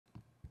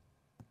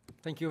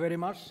Thank you very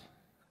much.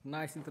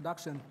 Nice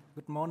introduction.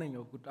 Good morning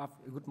or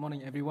good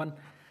morning, everyone.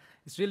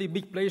 It's really a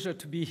big pleasure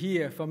to be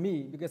here for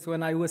me because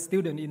when I was a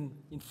student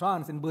in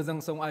France, in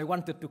Besançon, I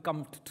wanted to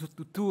come to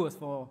tours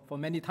for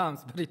many times,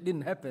 but it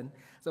didn't happen.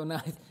 So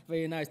now it's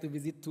very nice to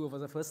visit Tours for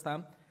the first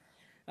time.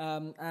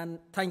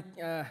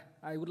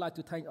 I would like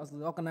to thank also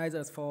the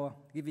organizers for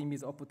giving me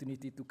the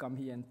opportunity to come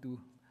here and to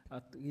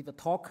give a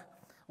talk,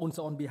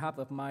 also on behalf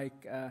of my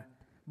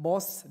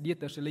boss,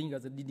 Dieter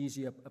Schillinger, the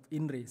DDG of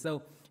ILRI.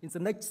 So in the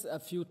next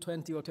few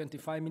 20 or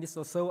 25 minutes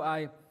or so,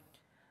 I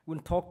will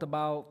talk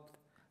about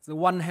the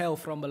One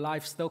Health from a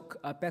livestock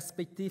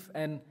perspective,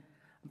 and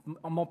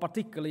more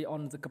particularly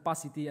on the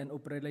capacity and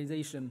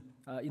operationalization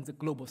in the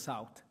global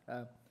south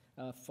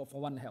for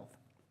One Health.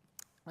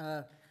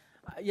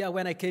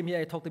 When I came here,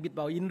 I talked a bit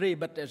about ILRI,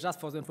 but just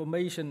for the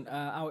information,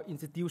 our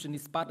institution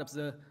is part of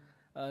the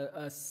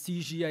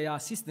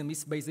CGIAR system.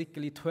 It's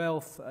basically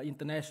 12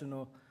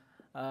 international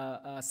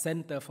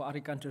center for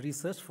agriculture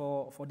research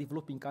for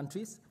developing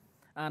countries.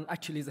 And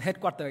actually, the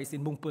headquarters is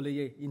in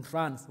Montpellier, in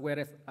France,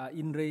 whereas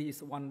ILRI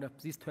is one of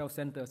these 12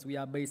 centers. We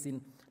are based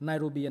in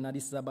Nairobi and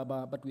Addis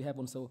Ababa, but we have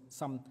also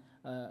some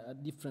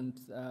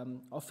different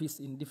offices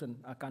in different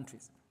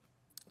countries.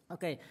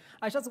 Okay,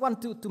 I just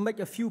want to make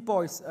a few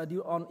points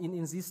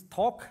in this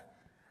talk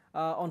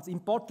on the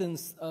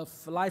importance of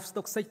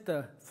livestock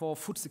sector for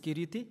food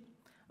security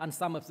and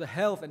some of the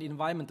health and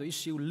environmental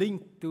issues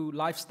linked to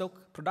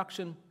livestock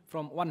production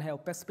from One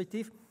Health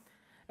perspective,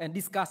 and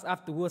discuss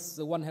afterwards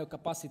the One Health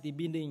capacity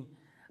building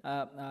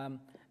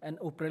and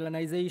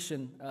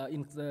operationalization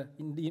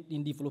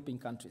in developing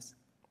countries.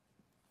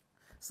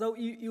 So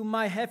you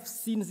might have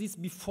seen this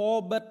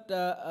before, but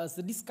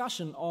the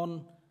discussion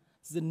on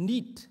the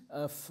need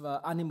of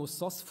animal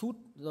source food,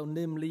 so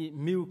namely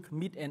milk,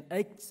 meat, and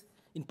eggs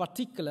in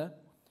particular,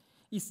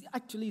 is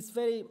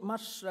very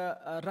much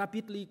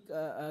rapidly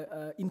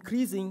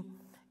increasing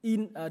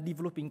in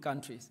developing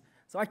countries.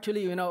 So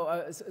actually,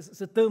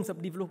 the terms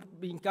of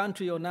developing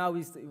country or now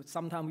is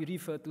sometimes we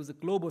refer to the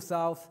global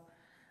south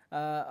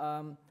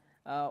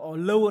or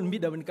low and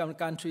middle income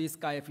countries,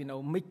 kind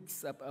of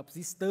mix of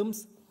these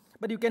terms.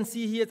 But you can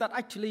see here that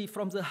actually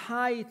from the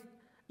high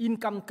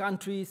income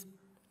countries,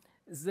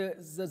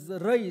 the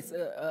rate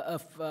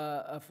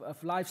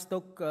of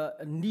livestock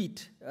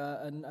need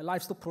and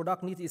livestock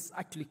product need is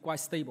actually quite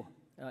stable.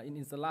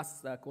 In the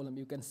last column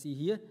you can see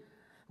here.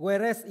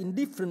 Whereas in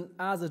different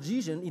other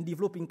regions, in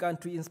developing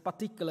countries, in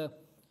particular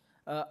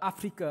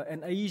Africa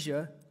and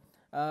Asia,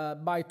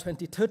 by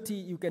 2030,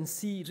 you can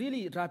see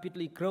really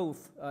rapidly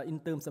growth in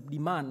terms of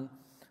demand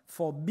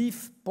for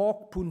beef,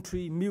 pork,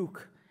 poultry,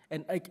 milk,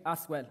 and egg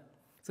as well.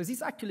 So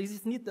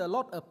this needs a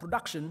lot of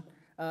production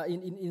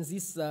in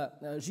this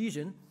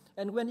region.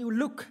 And when you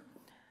look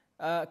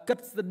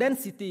at the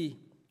density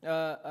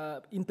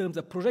in terms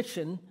of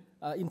projection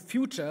in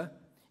future,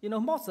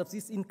 most of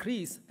this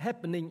increase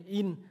happening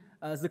in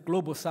the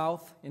global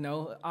south,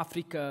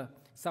 Africa,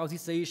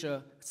 Southeast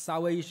Asia,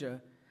 South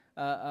Asia,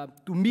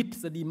 to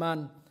meet the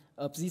demand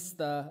of these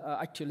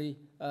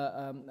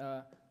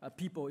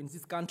people in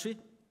this country.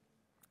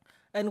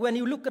 And when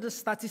you look at the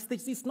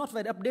statistics, it's not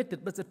very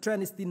updated, but the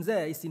trend is still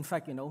there. It's in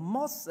fact,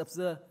 most of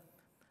the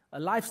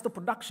livestock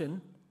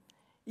production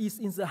is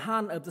in the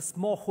hand of the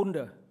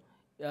smallholder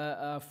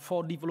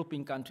for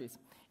developing countries.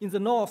 In the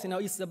north,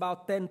 it's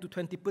about 10 to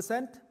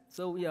 20%.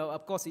 So,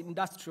 of course,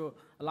 industrial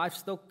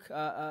livestock,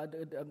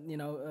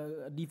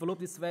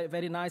 developed this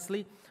very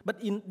nicely.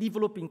 But in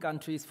developing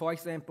countries, for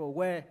example,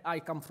 where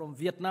I come from,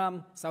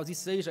 Vietnam,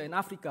 Southeast Asia, and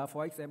Africa,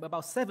 for example,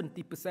 about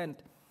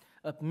 70%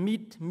 of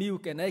meat,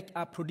 milk, and egg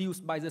are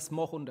produced by the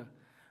smallholder.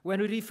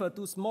 When we refer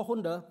to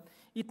smallholder,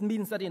 it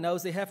means that,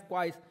 they have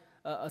quite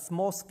a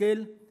small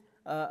scale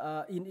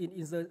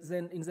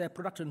in their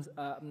production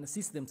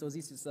system. So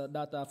this is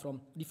data from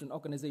different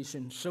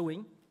organizations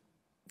showing.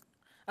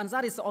 And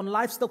that is on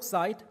livestock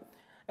side.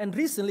 And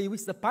recently,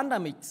 with the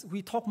pandemic,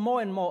 we talk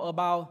more and more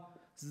about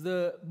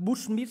the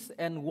bushmeat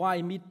and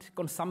wild meat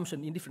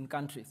consumption in different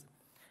countries.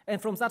 And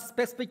from that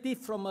perspective,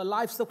 from a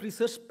livestock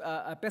research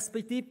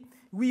perspective,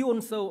 we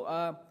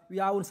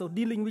are also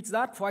dealing with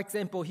that. For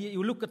example, here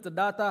you look at the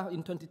data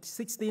in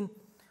 2016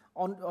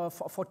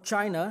 for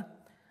China.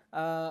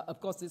 Of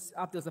course,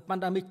 after the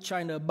pandemic,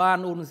 China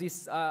banned on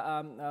this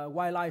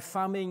wildlife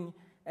farming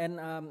and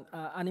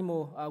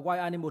wild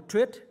animal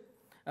trade.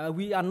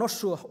 We are not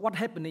sure what's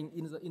happening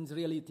in the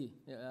reality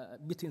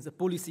between the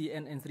policy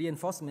and the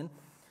enforcement.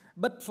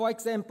 But for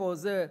example,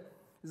 the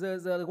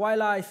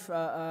wildlife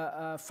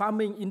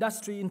farming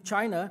industry in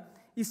China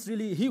is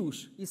really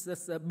huge.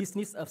 It's a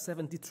business of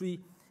 $73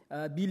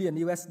 billion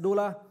US,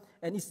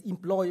 and it's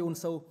employ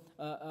also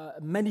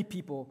many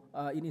people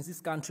in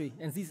this country.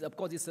 And this, of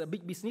course, is a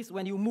big business.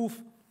 When you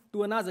move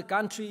to another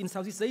country in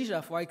Southeast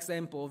Asia, for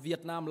example,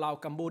 Vietnam, Laos,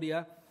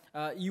 Cambodia,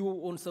 you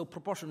also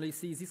proportionally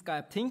see this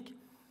kind of thing.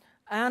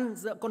 And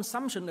the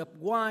consumption of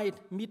wild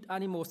meat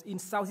animals in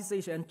Southeast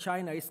Asia and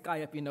China is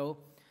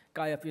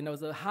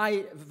the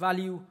high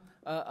value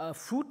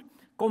food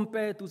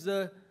compared to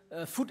the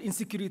food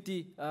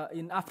insecurity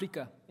in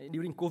Africa.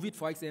 During COVID,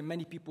 for example,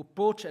 many people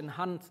poach and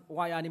hunt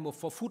wild animals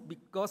for food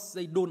because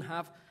they don't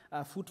have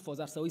food for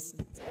that. So it's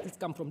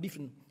come from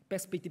different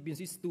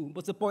perspectives too.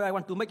 But the point I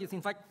want to make is,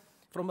 in fact,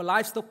 from a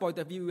livestock point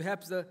of view, we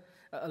have the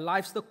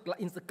livestock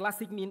in the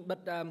classic mean,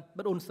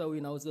 but also,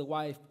 the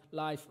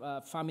wildlife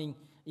farming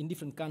in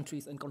different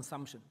countries and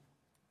consumption.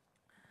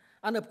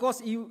 And of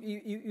course, you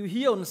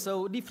hear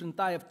also different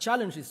type of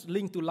challenges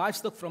linked to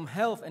livestock from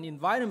health and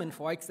environment.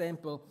 For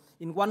example,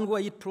 in one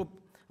way it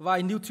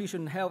provides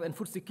nutrition, health, and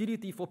food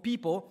security for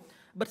people,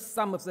 but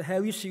some of the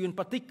health issues in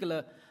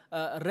particular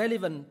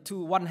relevant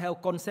to One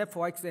Health concept,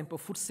 for example,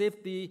 food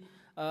safety,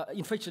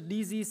 infectious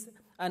disease,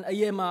 and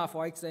AMR,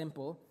 for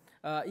example,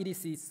 it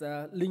is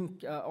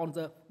linked on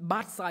the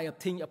bad side of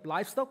things of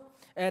livestock.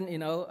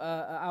 And,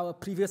 our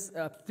previous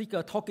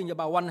speaker talking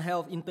about One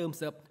Health in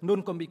terms of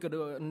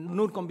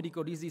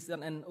non-communicable disease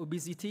and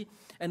obesity,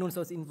 and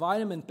also the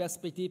environment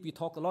perspective. We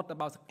talk a lot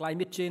about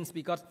climate change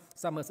because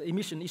some of the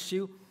emission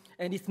issue,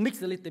 and it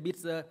mixes a little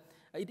bit,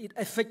 it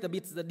affects a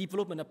bit the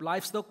development of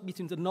livestock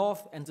between the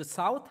north and the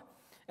south.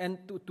 And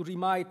to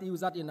remind you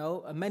that,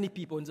 many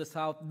people in the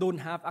south don't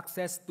have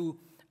access to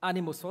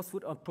animal source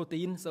food or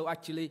protein. So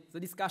actually, the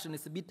discussion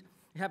is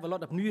we have a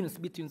lot of nuance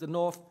between the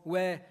north,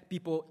 where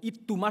people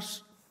eat too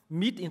much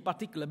meat, in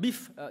particular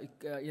beef,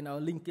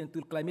 linked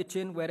into climate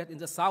change, whereas in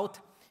the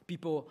south,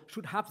 people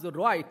should have the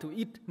right to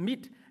eat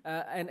meat,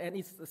 and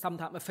it's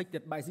sometimes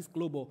affected by this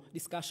global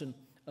discussion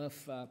of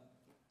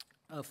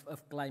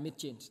climate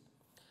change.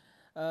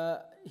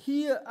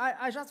 Here,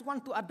 I just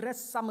want to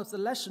address some of the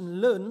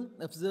lessons learned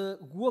of the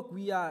work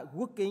we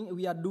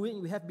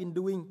have been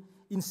doing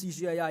in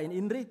CGII and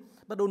INRI,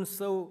 but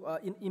also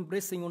in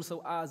embracing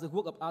also the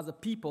work of other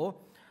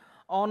people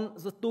on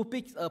the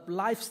topics of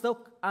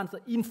livestock and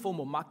the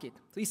informal market.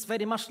 So it's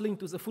very much linked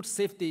to the food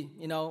safety.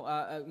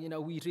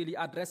 We really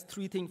address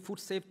three things: food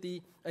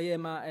safety,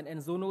 AMR, and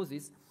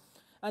zoonosis.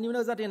 And you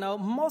know that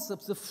most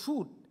of the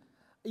food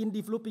in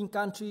developing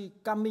countries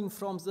coming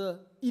from the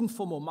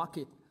informal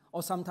market,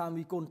 or sometimes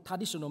we call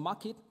traditional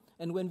market.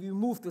 And when we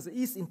move to the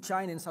east in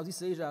China and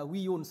Southeast Asia,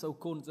 we also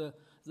call the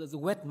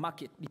wet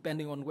market,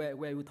 depending on where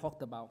we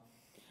talked about.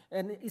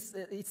 And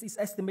it's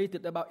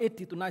estimated about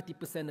 80 to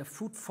 90% of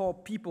food for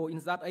people in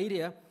that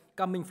area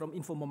coming from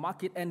informal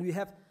market. And we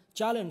have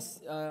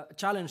challenges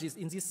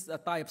in this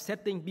type of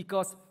setting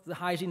because the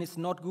hygiene is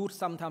not good.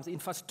 Sometimes the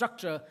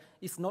infrastructure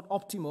is not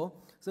optimal.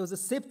 So the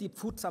safety of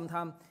food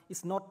sometimes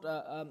is not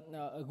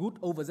good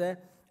over there.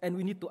 And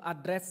we need to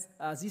address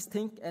this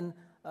thing. And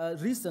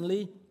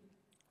recently,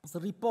 the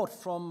report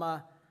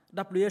from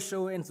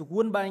WHO and the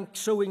World Bank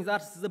showing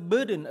that the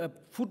burden of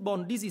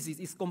foodborne diseases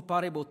is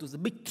comparable to the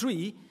big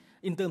three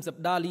in terms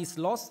of daily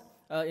loss,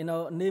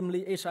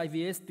 namely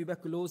HIV/AIDS,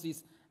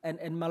 tuberculosis,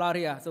 and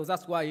malaria. So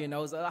that's why,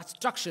 the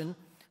instruction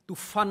to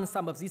fund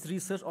some of this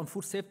research on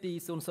food safety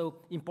is also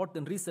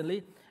important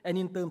recently. And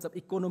in terms of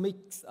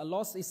economics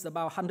loss, it's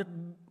about $100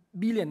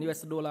 billion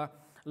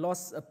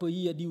loss per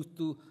year due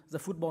to the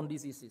foodborne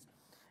diseases.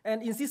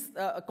 And in this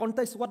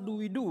context, what do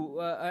we do?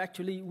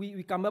 Actually,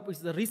 we come up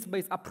with the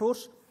risk-based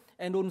approach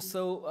and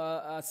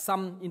also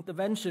some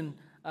intervention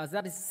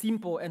that is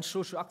simple and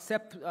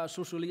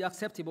socially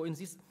acceptable in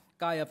this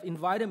kind of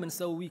environment.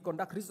 So we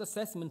conduct risk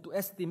assessment to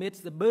estimate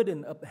the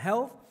burden of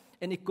health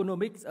and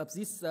economics of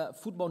these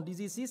foodborne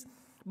diseases,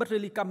 but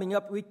really coming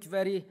up with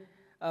very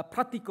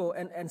practical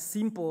and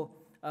simple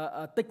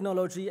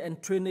technology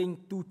and training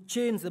to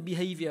change the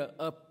behavior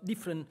of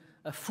different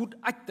food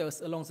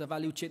actors along the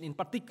value chain, in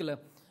particular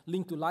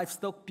linked to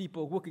livestock,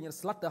 people working at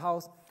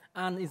slaughterhouse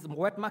and in the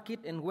wet market,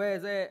 and where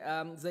they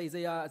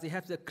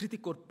have the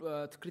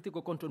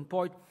critical control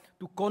point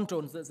to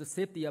control the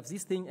safety of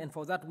this thing. And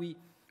for that, we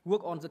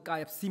work on the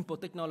kind of simple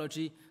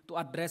technology to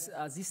address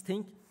this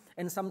thing.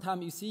 And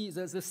sometimes you see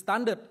the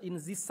standard in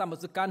some of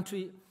the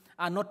country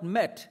are not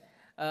met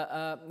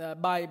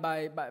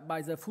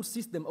by the food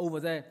system over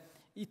there.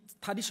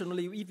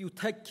 Traditionally, if you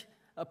take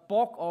a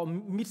pork or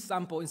meat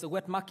sample in the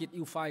wet market,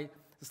 you find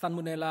the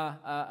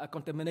salmonella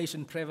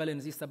contamination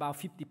prevalence is about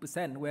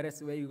 50%,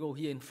 whereas where you go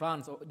here in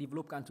France or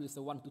developed countries, it's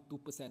 1 to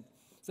 2%.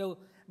 So,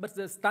 but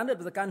the standard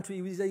of the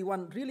country, they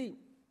want really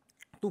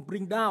to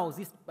bring down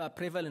this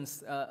prevalence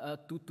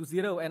to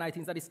zero, and I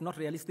think that is not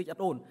realistic at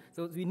all.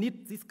 So we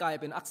need this kind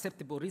of an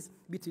acceptable risk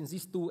between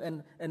these two,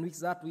 and with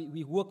that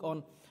we work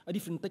on a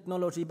different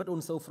technology, but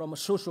also from a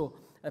social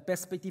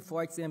perspective.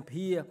 For example,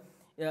 here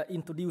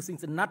introducing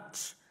the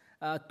nudge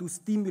to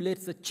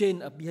stimulate the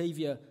chain of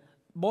behavior,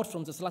 both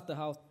from the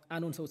slaughterhouse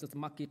and also at the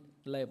market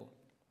level.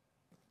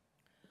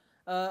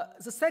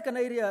 The second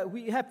area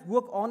we have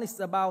worked on is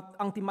about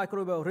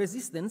antimicrobial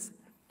resistance.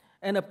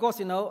 And of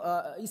course,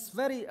 it's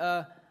very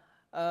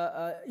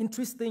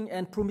interesting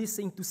and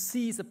promising to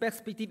see the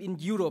perspective in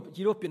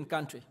European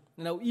country.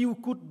 You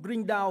could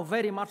bring down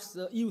very much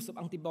the use of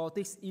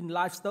antibiotics in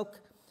livestock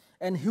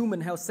and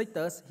human health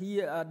sectors.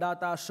 Here,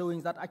 data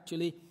showing that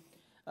actually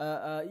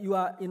you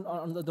are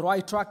on the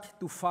right track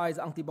to fight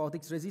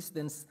antibiotics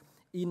resistance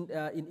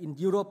in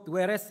Europe,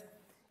 whereas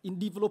in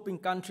developing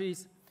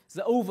countries,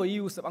 the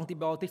overuse of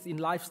antibiotics in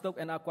livestock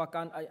and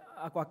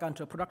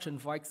aquaculture production,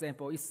 for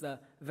example, is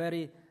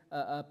very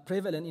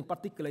prevalent, in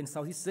particular in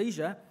Southeast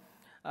Asia.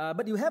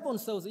 But you have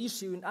also the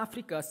issue in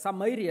Africa.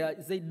 Some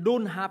areas, they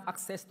don't have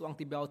access to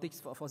antibiotics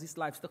for this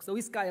livestock. So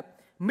it's kind of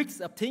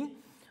mixed up thing.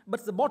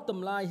 But the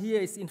bottom line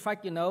here is, in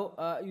fact,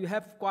 you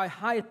have quite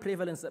high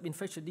prevalence of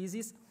infectious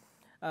disease.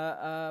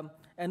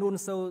 And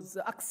also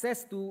the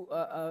access to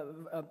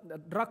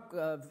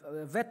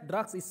vet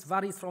drugs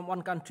varies from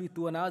one country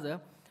to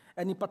another.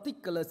 And in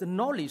particular, the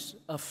knowledge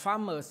of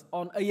farmers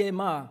on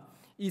AMR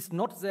is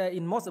not there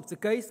in most of the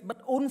case,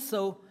 but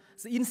also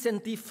the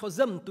incentive for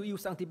them to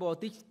use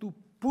antibiotics to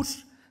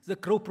push the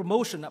crop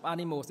promotion of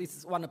animals. This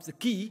is one of the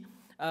key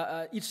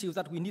issues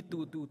that we need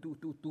to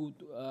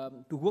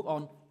work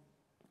on.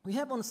 We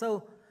have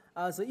also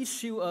the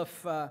issue of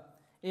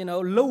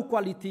low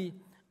quality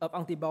of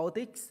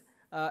antibiotics,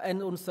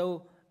 and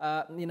also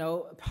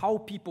how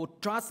people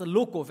trust the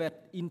local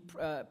vet in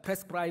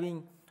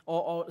prescribing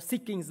or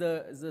seeking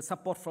the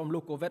support from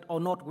local vet or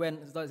not when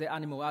the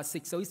animal are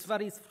sick. So it's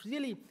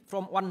really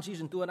from one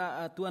region to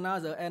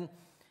another, and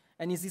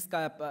in these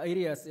kind of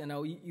areas,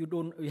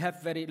 you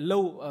have very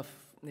low of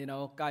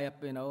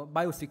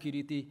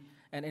biosecurity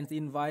and the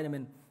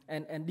environment,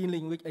 and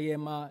dealing with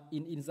AMR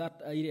in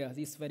that area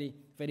is very,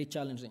 very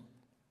challenging.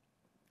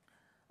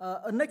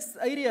 Next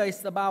area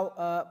is about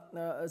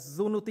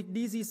zoonotic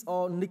disease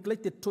or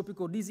neglected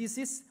tropical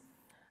diseases,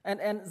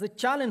 and the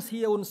challenge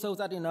here also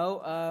that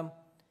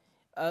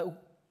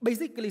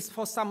basically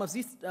for some of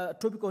these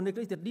tropical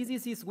neglected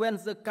diseases, when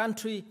the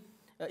country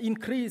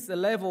increase the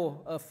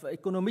level of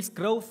economic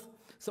growth,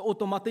 so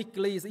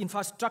automatically the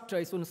infrastructure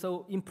is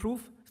also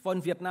improved. For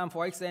in Vietnam,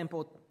 for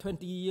example,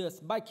 20 years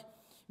back,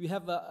 we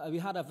had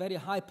a very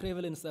high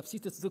prevalence of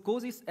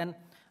cysticercosis, and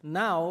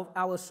now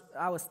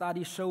our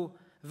studies show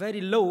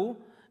very low,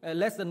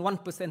 less than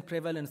 1%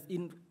 prevalence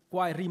in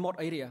quite remote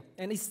area.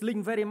 And it's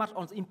linked very much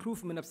on the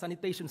improvement of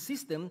sanitation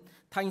system,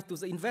 thanks to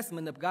the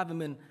investment of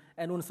government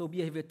and also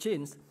behavior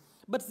change.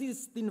 But this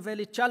has been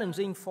very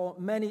challenging for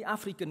many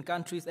African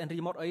countries and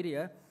remote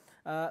area.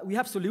 We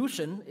have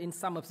solution in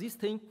some of these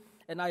things,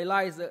 and I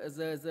like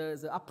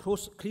the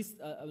approach Chris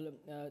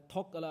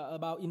talked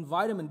about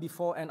environment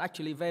before, and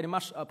actually very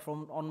much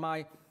on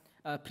my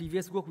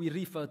previous work, we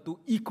refer to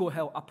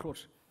eco-health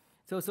approach.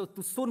 So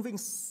to solving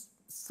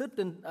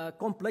certain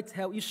complex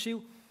health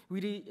issue,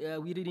 we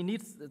really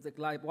need,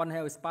 like One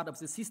Health is part of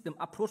the system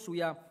approach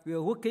we are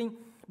working,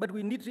 but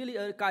we need really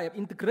a kind of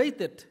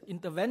integrated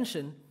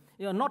intervention,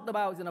 not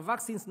about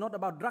vaccines, not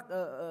about drug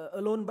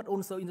alone, but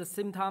also in the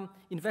same time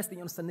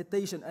investing on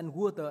sanitation and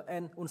water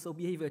and also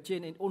behavior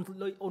change, and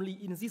only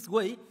in this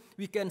way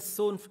we can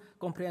solve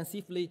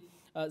comprehensively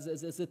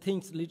the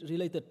things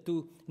related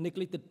to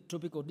neglected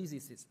tropical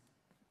diseases.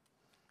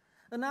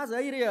 Another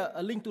area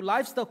linked to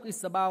livestock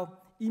is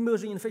about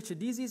emerging infectious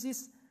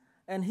diseases,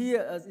 and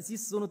here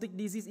this zoonotic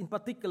disease, in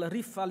particular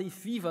Rift Valley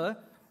fever,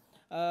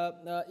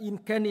 in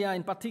Kenya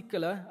in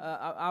particular,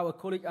 our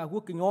colleagues are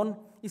working on,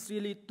 is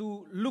really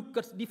to look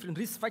at different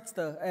risk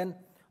factors and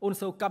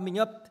also coming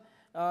up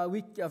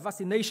with a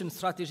vaccination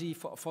strategy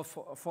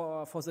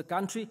for the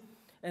country.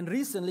 And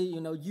recently,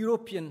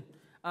 Europeans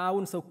are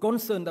also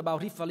concerned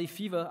about Rift Valley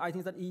fever. I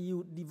think that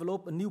EU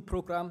developed a new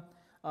program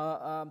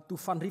to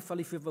fund Rift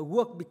Valley fever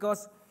work,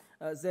 because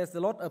there's a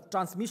lot of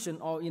transmission,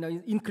 or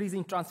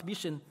increasing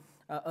transmission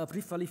of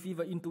Rift Valley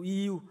fever into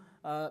EU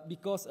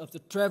because of the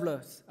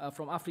travelers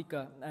from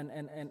Africa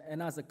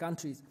and other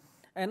countries.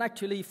 And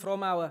actually,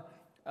 from our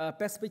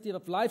perspective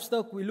of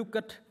livestock, we look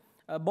at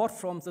both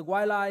from the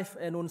wildlife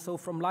and also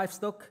from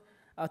livestock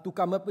to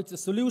come up with a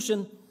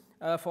solution.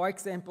 For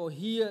example,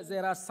 here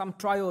there are some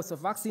trials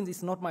of vaccines.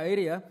 It's not my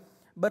area,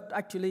 but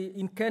actually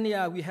in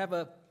Kenya we have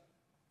a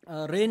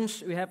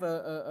range, we have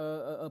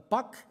a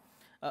park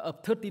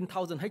of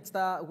 13,000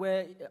 hectares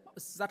where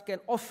that can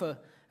offer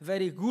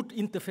very good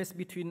interface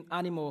between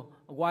animal,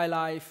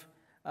 wildlife,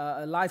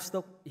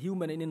 livestock,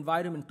 human, and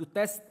environment to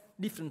test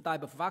different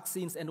type of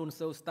vaccines, and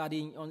also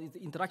studying on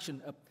the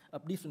interaction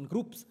of different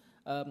groups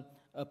of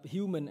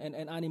human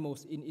and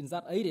animals in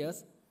that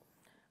areas.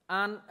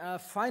 And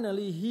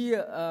finally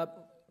here,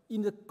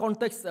 in the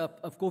context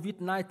of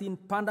COVID-19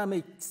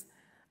 pandemics,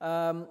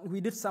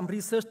 we did some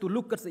research to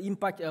look at the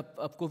impact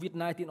of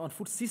COVID-19 on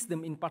food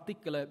system, in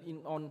particular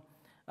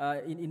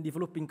in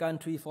developing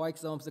countries, for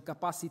example, the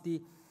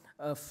capacity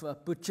of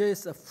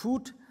purchase of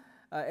food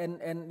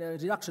and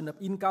reduction of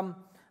income.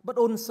 But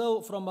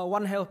also from a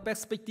One Health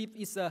perspective,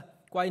 it's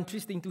quite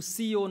interesting to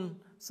see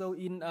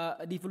in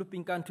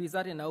developing countries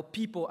that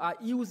people are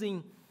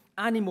using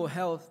animal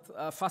health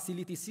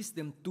facility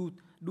system to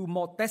do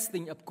more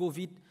testing of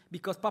COVID,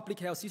 because public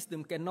health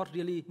system cannot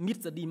really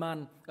meet the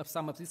demand of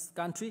some of this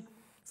country.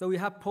 So we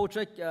have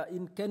project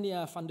in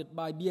Kenya funded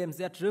by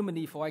BMZ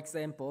Germany, for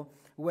example,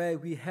 where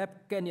we help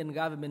Kenyan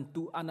government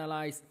to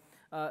analyze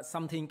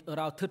something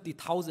around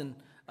 30,000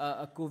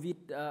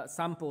 COVID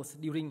samples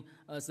during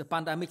the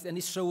pandemics, and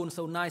it's shown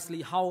so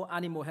nicely how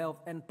animal health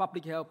and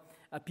public health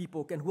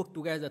people can work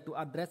together to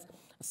address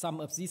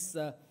some of these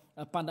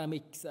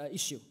pandemic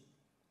issue.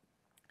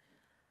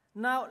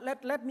 Now,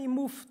 let me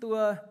move to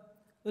a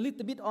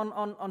little bit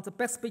on the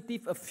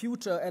perspective of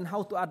future and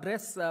how to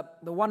address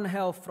the One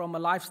Health from a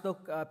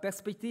livestock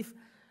perspective.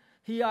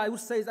 Here, I would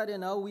say that,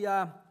 we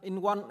are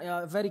in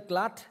very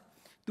glad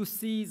to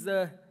see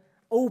the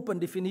open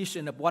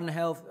definition of One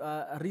Health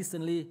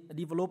recently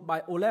developed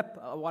by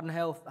OLEP, One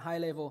Health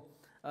high-level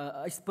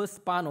experts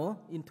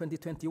panel in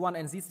 2021,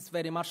 and this is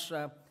very much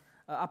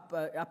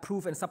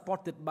approved and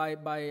supported by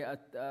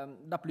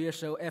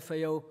WHO,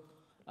 FAO,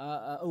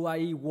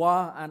 OIE,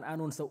 WA,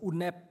 and also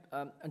UNEP,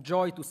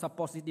 joy to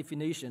support this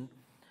definition.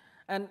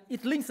 And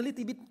it links a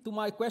little bit to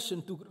my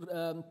question to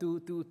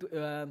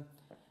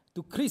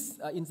Chris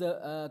in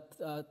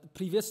the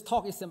previous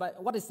talk, is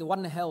about what is the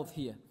One Health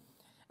here?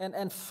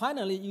 And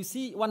finally, you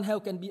see, One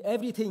Health can be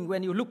everything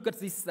when you look at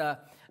this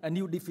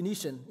new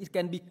definition. It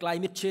can be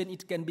climate change,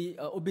 it can be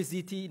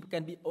obesity, it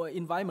can be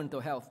environmental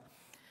health.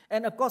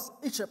 And of course,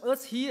 each of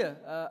us here,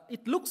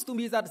 it looks to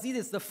me that this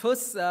is the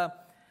first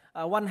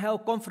One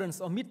Health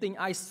conference or meeting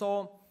I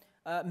saw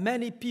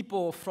many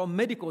people from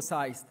medical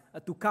side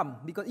to come.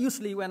 Because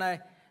usually when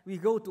we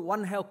go to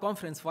One Health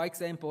conference, for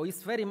example,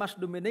 it's very much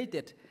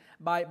dominated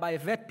by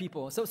vet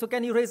people. So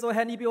can you raise your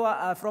hand if you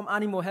are from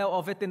animal health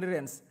or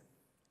veterinarians?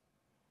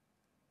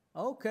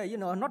 Okay,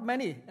 not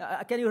many.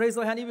 Can you raise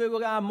your hand if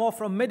you are more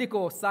from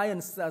medical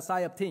science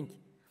side of things?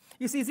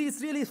 You see, this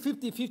is really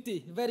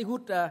 50-50, very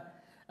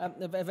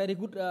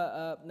good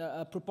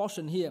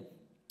proportion here.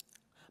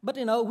 But,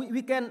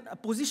 we can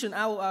position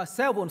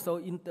ourselves also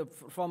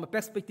from a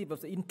perspective of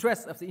the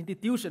interest of the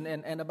institution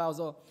and about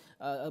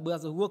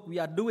the work we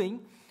are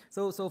doing.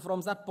 So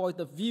from that point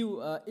of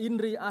view,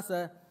 ILRI as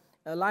a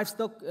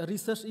livestock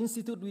research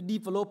institute, we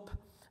develop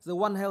the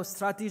One Health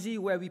strategy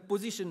where we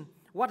position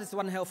what is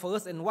One Health for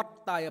us and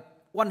what type of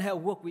One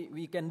Health work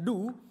we can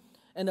do.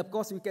 And of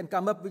course, we can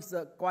come up with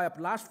quite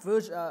a large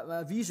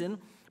vision.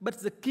 But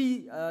the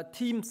key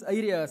themes,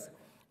 areas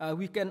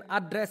we can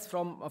address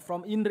from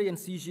INRI and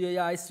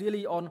CGAI is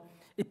really on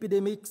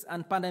epidemics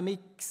and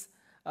pandemics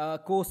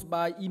caused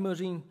by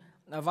emerging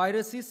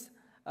viruses.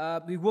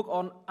 We work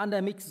on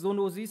endemic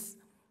zoonosis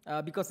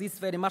because it's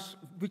very much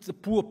with the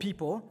poor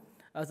people.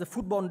 The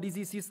foodborne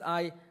diseases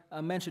I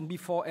mentioned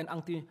before and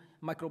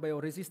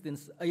antimicrobial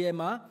resistance,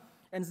 AMR.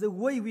 And the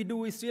way we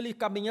do is really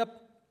coming up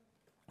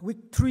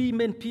with three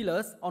main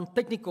pillars. On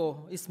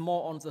technical, is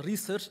more on the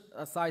research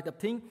side of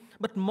things,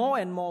 but more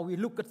and more we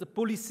look at the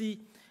policy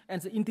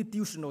and the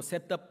institutional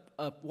setup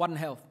of One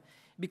Health.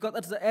 Because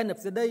at the end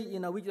of the day,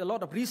 with a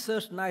lot of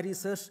research,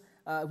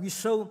 we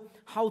show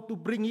how to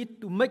bring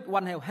it to make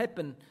One Health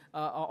happen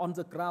on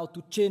the ground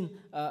to change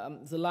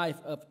the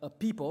life of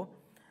people.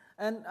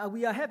 And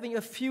we are having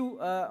a few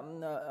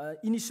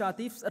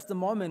initiatives at the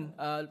moment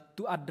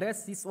to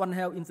address this One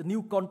Health in the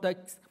new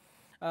context.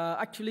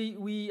 Actually,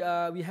 we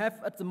have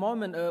at the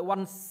moment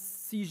one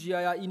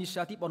CGII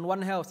initiative on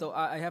One Health, so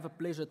I have a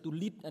pleasure to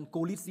lead and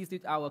co-lead this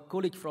with our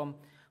colleague from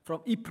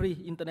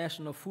IPRI,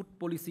 International Food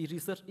Policy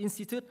Research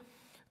Institute,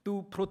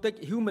 to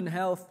protect human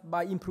health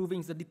by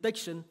improving the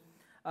detection,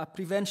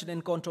 prevention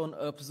and control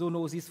of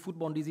zoonosis,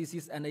 foodborne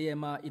diseases, and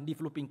AMR in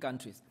developing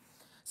countries.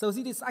 So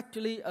this is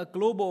actually a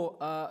global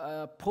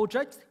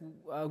project.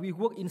 We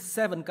work in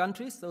 7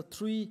 countries, so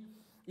 3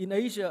 in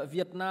Asia,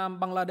 Vietnam,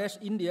 Bangladesh,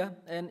 India,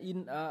 and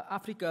in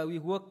Africa, we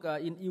work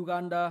in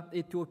Uganda,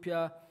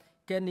 Ethiopia,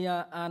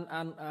 Kenya, and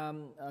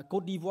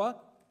Cote d'Ivoire.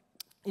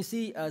 You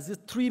see, the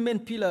 3 main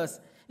pillars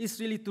is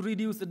really to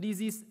reduce the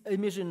disease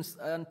emissions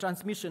and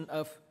transmission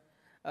of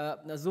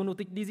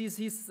zoonotic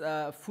diseases,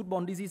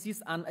 foodborne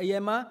diseases, and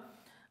AMR.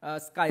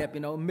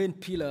 SkyUp, main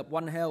pillar,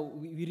 One Health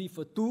we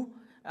refer to,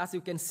 as you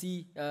can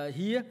see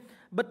here.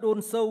 But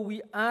also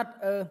we add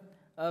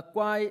a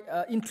quite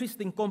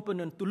interesting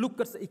component to look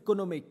at the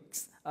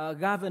economics,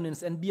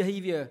 governance, and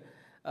behavior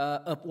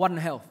of One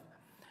Health.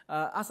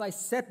 As I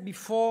said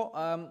before,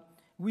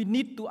 we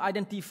need to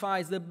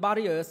identify the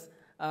barriers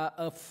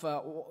that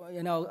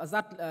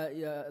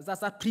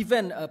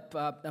prevent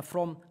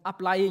from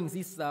applying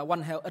this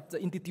One Health at the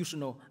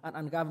institutional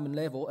and government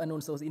level, and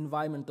also the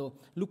environmental,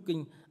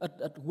 looking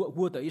at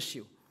water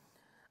issue.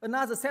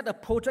 Another set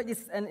of projects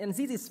is, and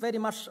this is very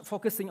much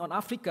focusing on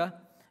Africa.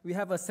 We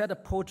have a set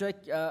of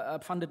projects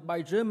funded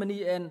by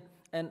Germany and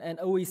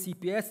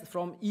OECPS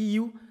from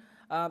EU,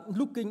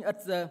 looking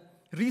at the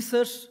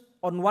research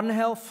on One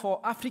Health for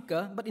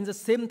Africa, but in the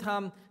same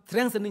time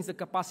strengthening the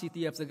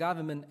capacity of the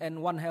government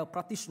and One Health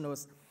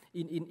practitioners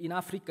in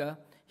Africa.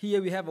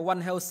 Here we have a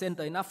One Health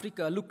Center in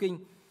Africa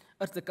looking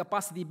at the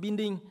capacity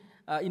building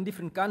in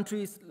different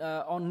countries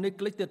on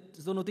neglected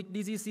zoonotic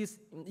diseases,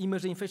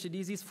 emerging infectious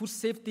disease, food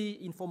safety,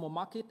 informal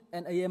market,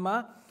 and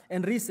AMR.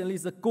 And recently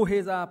the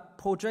COHESA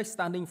project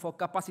standing for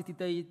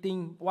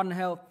capacitating One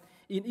Health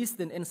in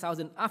Eastern and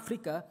Southern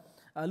Africa,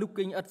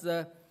 looking at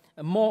the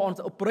more on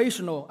the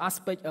operational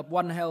aspect of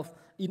One Health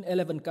in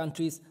 11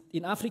 countries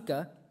in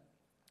Africa.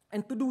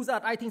 And to do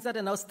that, I think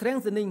that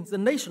strengthening the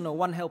national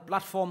One Health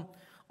platform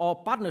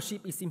or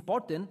partnership is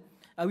important.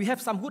 We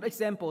have some good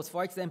examples.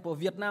 For example,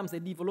 Vietnam, they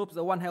developed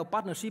the One Health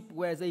Partnership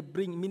where they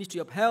bring Ministry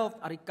of Health,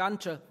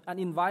 Agriculture, and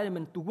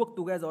Environment to work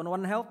together on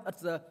One Health at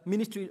the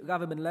ministry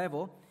government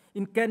level.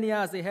 In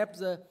Kenya, they have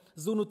the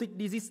Zoonotic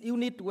Disease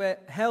Unit where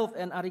Health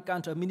and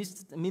Agriculture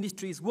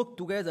ministries work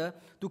together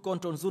to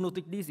control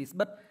zoonotic disease.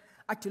 But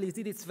actually,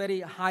 it is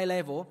very high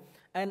level,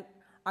 and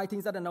I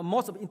think that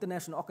most of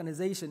international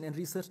organizations and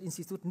research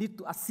institutes need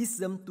to assist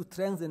them to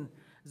strengthen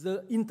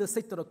the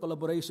intersectoral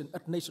collaboration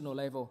at national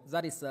level.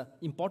 That is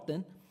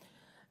important.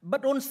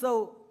 But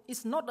also,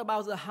 it's not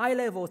about the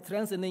high-level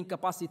strengthening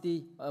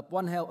capacity of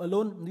One Health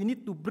alone. We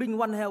need to bring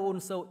One Health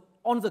also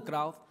on the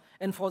ground.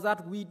 And for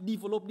that, we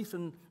develop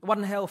different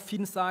One Health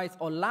field sites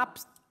or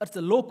labs at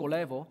the local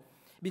level,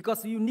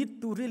 because you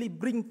need to really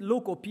bring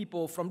local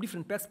people from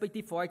different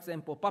perspectives, for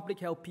example, public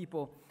health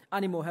people,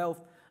 animal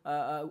health,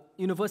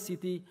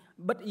 university,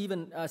 but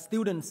even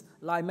students,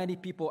 like many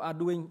people are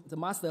doing the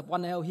Master of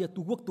One Health here,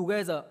 to work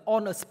together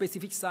on a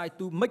specific site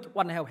to make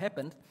One Health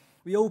happen.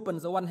 We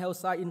opened the One Health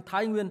site in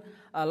Nguyen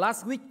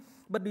last week,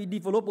 but we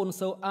developed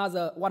also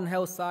other One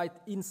Health site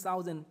in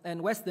southern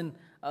and western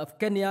of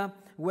Kenya,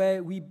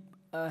 where we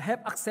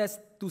have access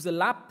to the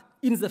lab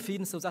in the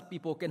field so that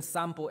people can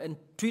sample and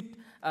treat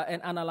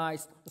and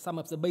analyze some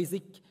of the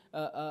basic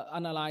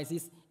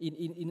analysis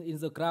in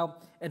the ground.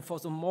 And for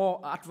some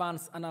more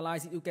advanced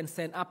analysis, you can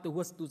send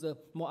afterwards to the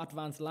more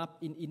advanced lab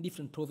in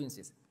different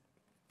provinces.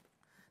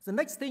 The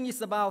next thing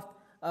is about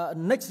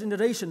next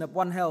generation of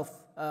One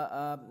Health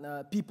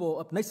people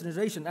of next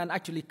generation, and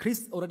actually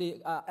Chris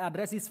already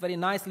addressed this very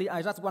nicely.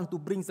 I just want to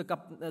bring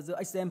the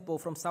example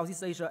from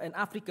Southeast Asia and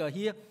Africa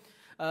here.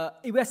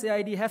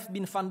 USAID has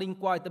been funding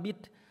quite a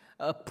bit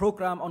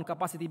program on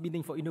capacity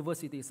building for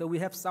universities. So we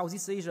have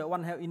Southeast Asia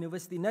One Health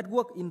University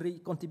Network.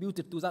 INRI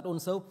contributed to that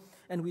also,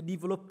 and we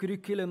develop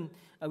curriculum,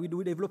 we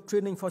develop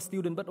training for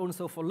students, but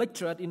also for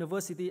lecturers at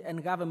university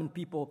and government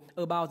people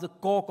about the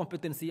core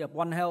competency of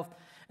One Health.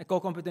 A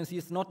core competency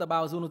is not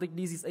about zoonotic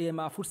disease,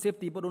 AMR, food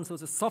safety, but also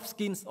the soft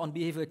skills on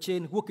behavior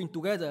change, working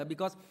together,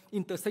 because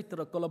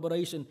intersectoral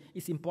collaboration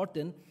is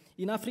important.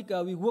 In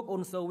Africa, we work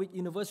also with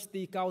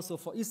University Council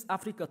for East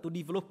Africa to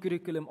develop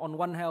curriculum on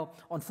One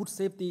Health, on food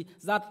safety,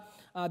 that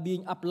are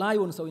being applied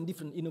also in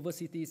different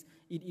universities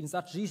in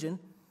that region.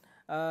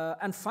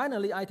 And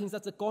finally, I think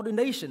that the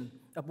coordination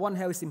of One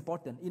Health is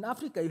important. In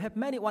Africa, you have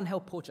many One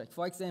Health projects.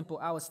 For example,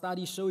 our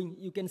study showing,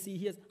 you can see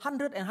here,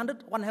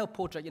 100 One Health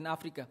projects in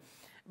Africa.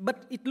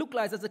 But it looks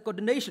like that the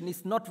coordination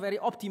is not very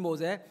optimal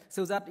there,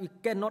 so that we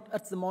cannot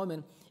at the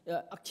moment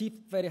achieve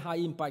very high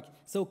impact.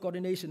 So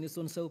coordination is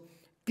also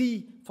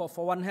key for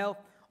One Health.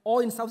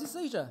 Or in Southeast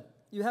Asia,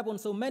 you have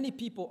also many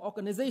people,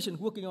 organizations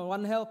working on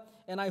One Health,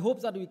 and I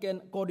hope that we can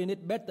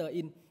coordinate better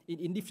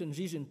in different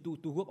regions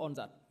to work on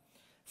that.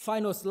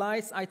 Final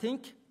slides, I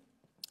think.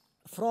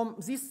 From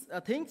these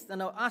things,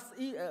 and as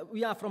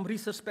we are from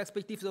research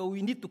perspective, so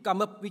we need to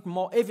come up with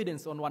more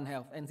evidence on One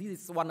Health, and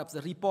this is one of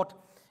the reports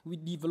we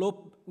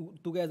developed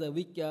together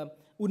with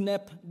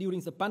UNEP during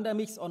the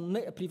pandemics on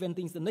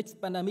preventing the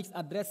next pandemics,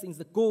 addressing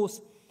the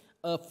cause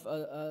of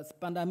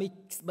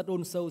pandemics, but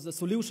also the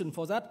solution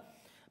for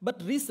that.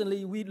 But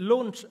recently, we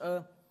launched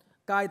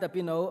kind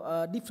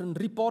of, different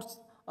reports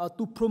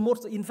to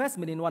promote the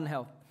investment in One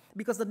Health.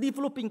 Because the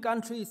developing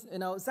countries,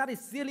 that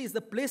is really the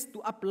place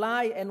to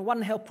apply and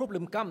One Health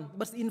problem come.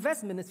 But the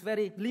investment is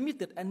very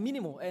limited and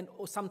minimal, and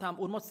sometimes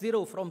almost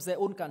zero from their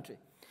own country.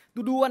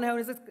 To do One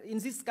Health in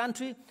this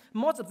country,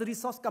 most of the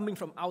resource coming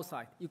from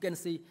outside. You can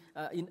see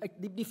in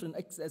different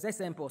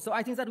examples. So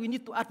I think that we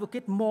need to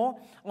advocate more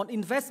on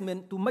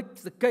investment to make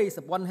the case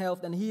of One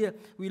Health. And here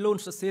we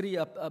launched a series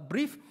of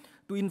brief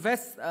to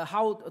invest,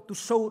 how to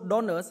show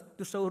donors,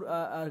 to show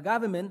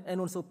government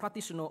and also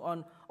practitioners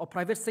or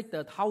private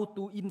sector how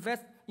to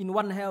invest in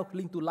One Health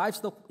linked to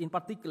livestock in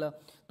particular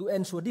to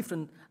ensure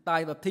different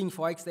type of things,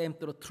 for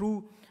example,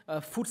 through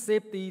food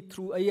safety,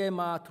 through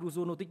AMR, through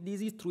zoonotic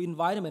disease, through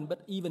environment,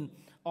 but even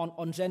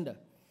on gender.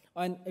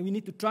 And we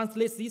need to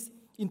translate this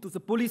into the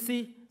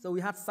policy. So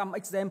we had some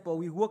example.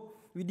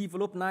 We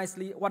developed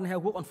nicely One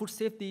Health work on food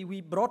safety.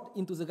 We brought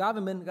into the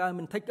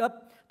government take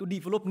up to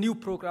develop new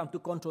program to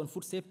control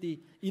food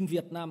safety in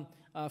Vietnam,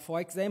 for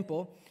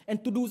example.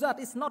 And to do that,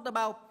 it's not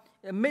about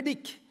a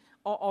medic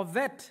or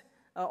vet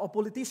or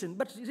politician,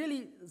 but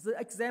really the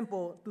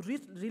example to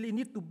really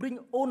need to bring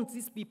all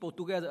these people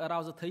together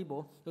around the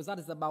table. So that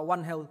is about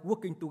One Health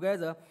working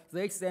together.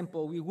 The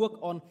example, we work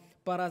on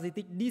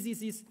parasitic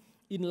diseases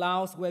in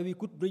Laos, where we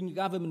could bring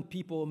government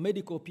people,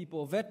 medical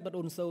people, vet, but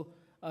also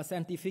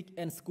scientific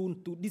and school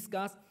to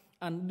discuss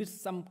and do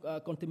some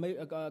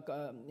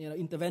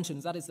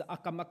interventions. That is the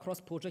Akama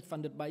Cross project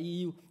funded by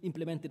EU,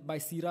 implemented by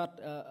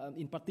CIRAT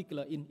in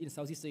particular in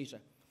Southeast Asia.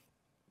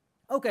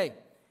 Okay,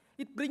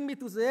 it brings me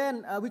to the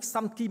end with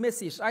some key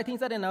message. I think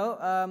that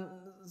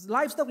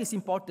livestock is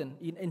important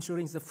in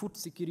ensuring the food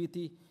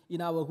security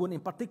in our world,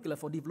 in particular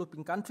for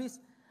developing countries.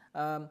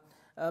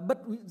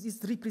 But this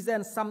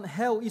represents some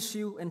health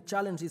issue and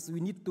challenges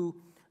we need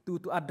to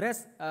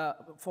address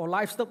for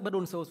livestock, but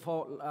also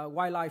for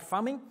wildlife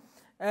farming.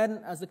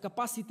 And as the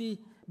capacity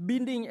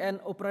building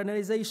and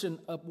operationalization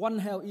of One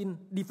Health in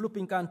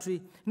developing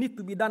country need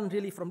to be done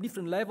really from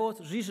different levels,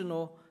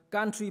 regional,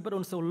 country, but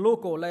also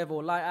local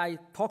level, like I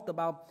talked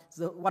about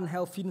the One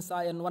Health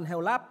FinSci and One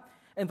Health Lab.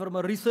 And from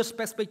a research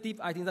perspective,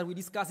 I think that we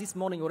discussed this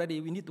morning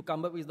already, we need to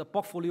come up with the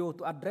portfolio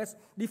to address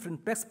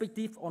different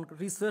perspectives on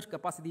research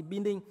capacity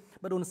building,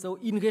 but also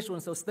engage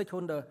also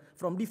stakeholders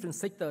from different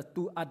sectors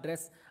to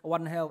address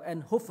One Health,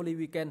 and hopefully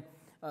we can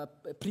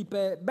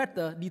prepare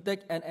better,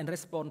 detect, and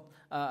respond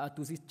to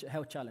this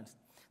health challenge.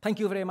 Thank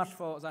you very much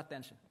for the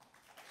attention.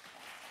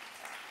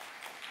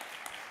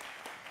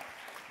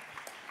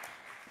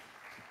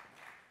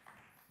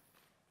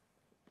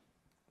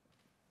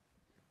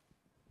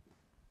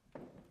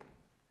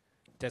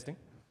 Testing?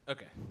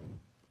 Okay.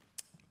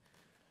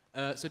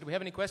 So do we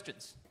have any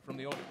questions from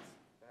the audience?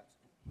 Perhaps.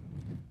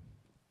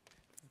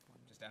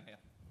 Just down here.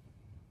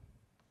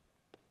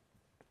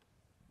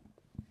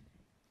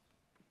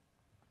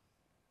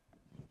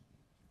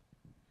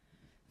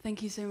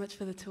 Thank you so much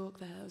for the talk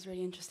there. That was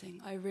really interesting.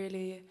 I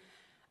really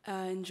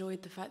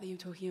enjoyed the fact that you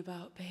were talking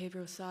about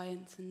behavioral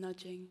science and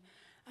nudging,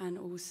 and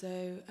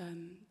also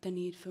the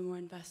need for more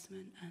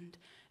investment and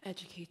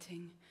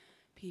educating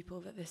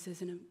people that this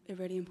is a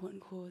really important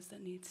cause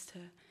that needs to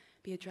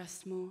be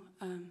addressed more.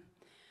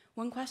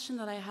 One question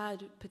that I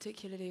had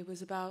particularly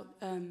was about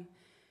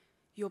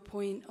your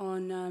point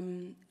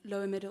on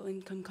lower middle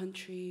income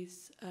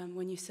countries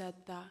when you said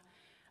that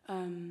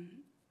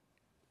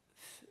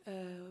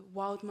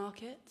wild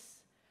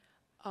markets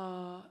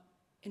are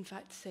in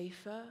fact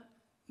safer,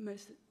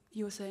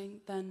 you were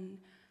saying, than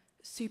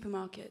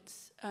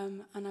supermarkets.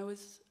 And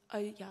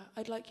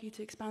I'd like you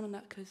to expand on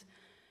that, because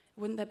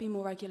wouldn't there be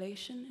more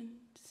regulation in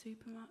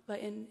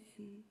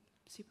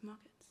supermarkets?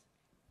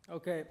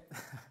 Okay.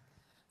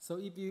 So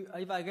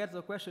if I get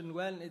the question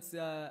well, it's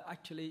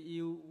actually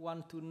you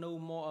want to know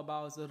more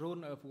about the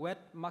role of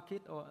wet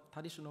market or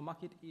traditional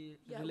market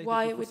related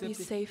why to it would food be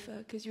safety? safer,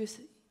 because you were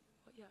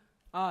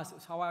So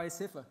how are I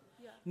safer?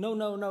 Yeah.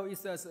 No.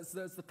 It's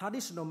the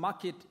traditional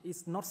market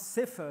is not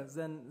safer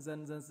than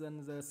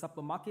the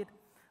supermarket,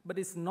 but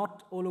it's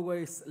not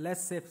always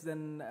less safe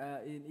than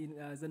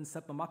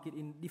supermarket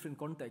in different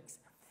contexts.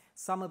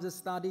 Some of the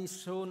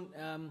studies show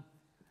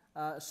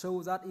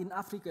that in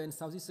Africa and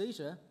Southeast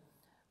Asia,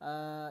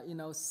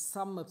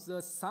 some of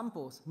the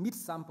samples, meat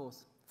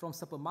samples from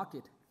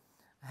supermarket,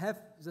 have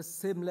the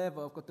same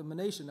level of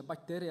contamination of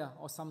bacteria,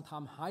 or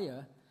sometimes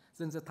higher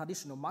than the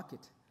traditional market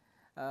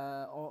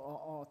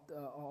or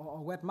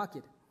wet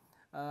market.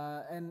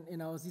 And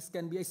this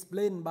can be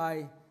explained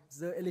by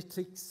the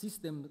electric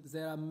system.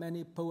 There are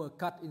many power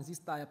cuts in these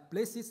type of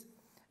places,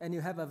 and you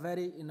have a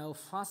very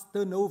fast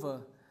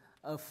turnover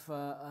of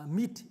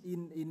meat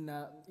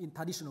in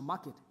traditional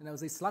market.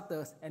 They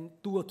slaughter, and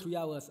 2 or 3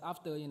 hours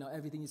after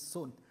everything is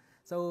sold.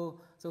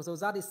 So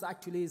that is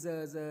actually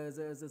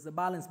the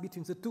balance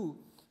between the two.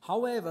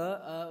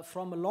 However,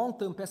 from a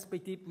long-term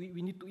perspective,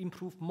 we need to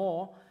improve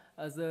more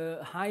the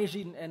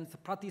hygiene and the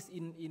practice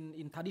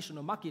in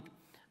traditional market,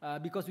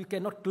 because we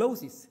cannot close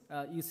this.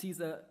 You see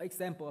the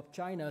example of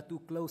China to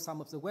close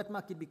some of the wet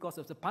market because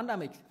of the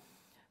pandemic.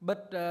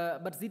 But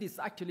this is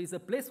actually the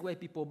place where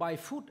people buy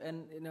food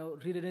and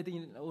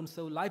relating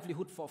also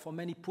livelihood for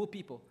many poor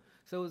people.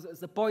 So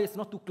the point is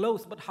not to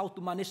close, but how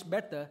to manage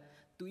better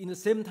to, in the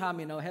same time,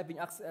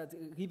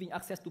 giving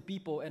access to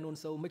people, and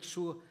also make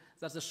sure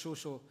that the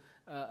social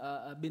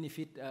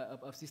benefit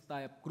of this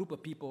type group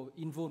of people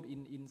involved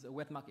in the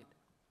wet market.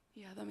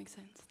 Yeah, that makes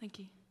sense. Thank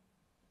you.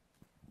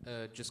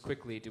 Just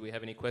quickly, do we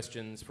have any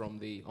questions from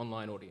the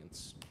online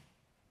audience?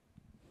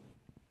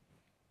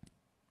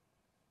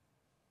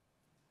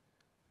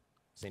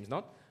 Seems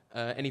not.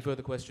 Any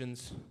further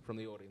questions from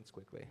the audience,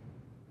 quickly?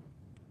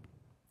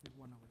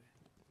 One over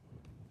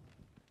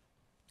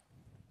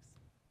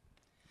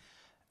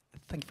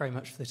there. Thank you very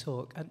much for the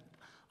talk.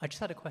 I just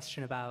had a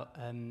question about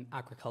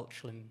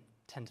agricultural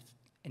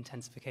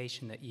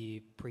intensification that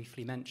you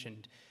briefly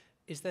mentioned.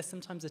 Is there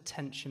sometimes a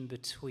tension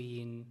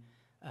between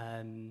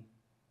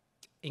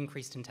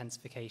increased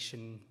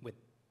intensification with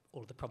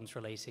all of the problems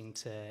relating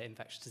to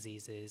infectious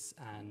diseases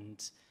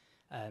and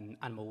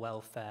animal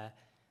welfare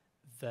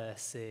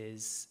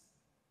versus,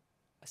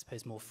 I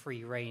suppose, more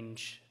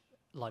free-range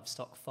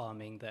livestock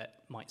farming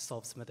that might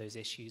solve some of those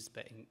issues,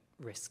 but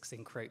risks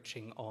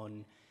encroaching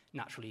on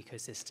natural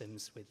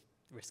ecosystems with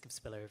risk of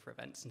spillover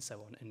events and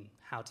so on? And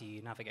how do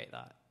you navigate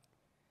that?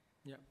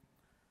 Yeah.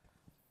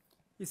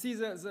 You see,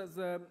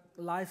 the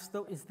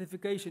livestock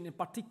intensification in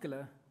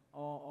particular,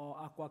 or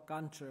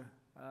aquaculture,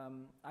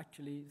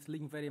 actually is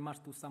linked very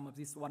much to some of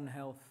this One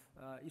Health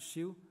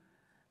issue.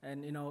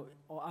 And,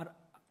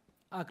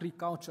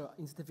 agriculture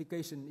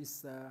intensification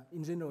is,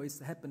 in general, is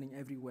happening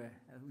everywhere.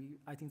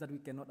 I think that we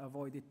cannot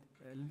avoid it.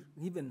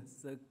 Even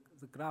the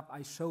graph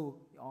I show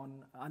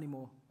on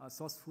animal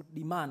source food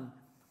demand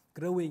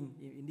growing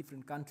in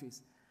different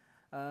countries.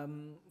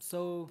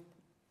 So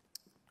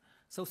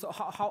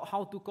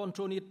how to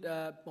control it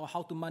or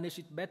how to manage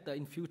it better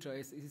in future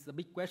is a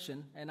big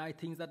question. And I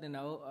think that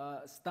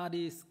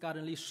studies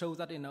currently show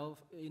that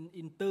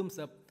in terms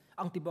of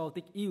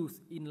antibiotic use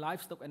in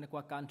livestock and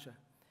aquaculture.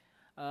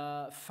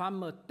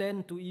 Farmers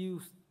tend to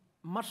use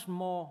much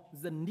more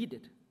than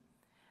needed.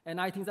 And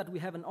I think that we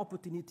have an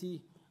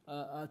opportunity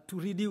to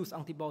reduce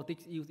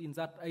antibiotics use in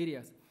that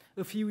areas.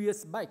 A few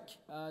years back,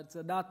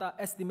 the data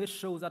estimates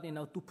show that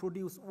to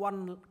produce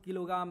 1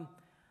 kilogram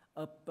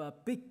of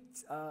pig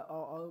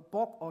or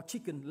pork or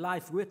chicken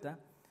live weight,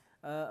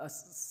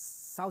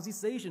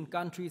 Southeast Asian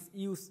countries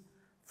use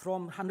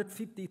from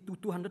 150 to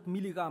 200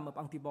 milligram of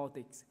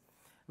antibiotics,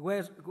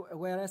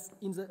 whereas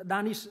in the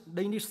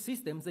Danish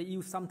system they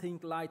use something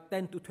like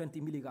 10 to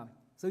 20 milligram.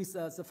 So it's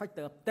a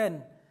factor of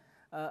 10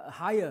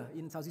 higher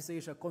in Southeast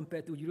Asia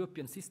compared to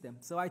European system.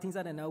 So I think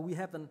that we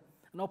have an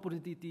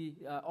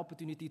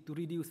opportunity to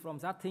reduce from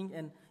that thing,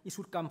 and it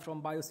should come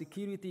from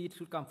biosecurity, it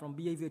should come from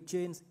behavior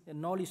change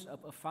and knowledge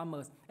of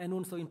farmers. And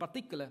also in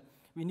particular,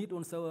 we need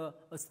also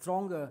a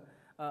stronger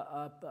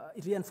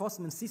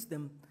reinforcement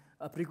system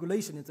of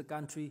regulation in the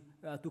country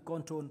to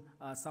control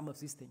some of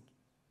these things.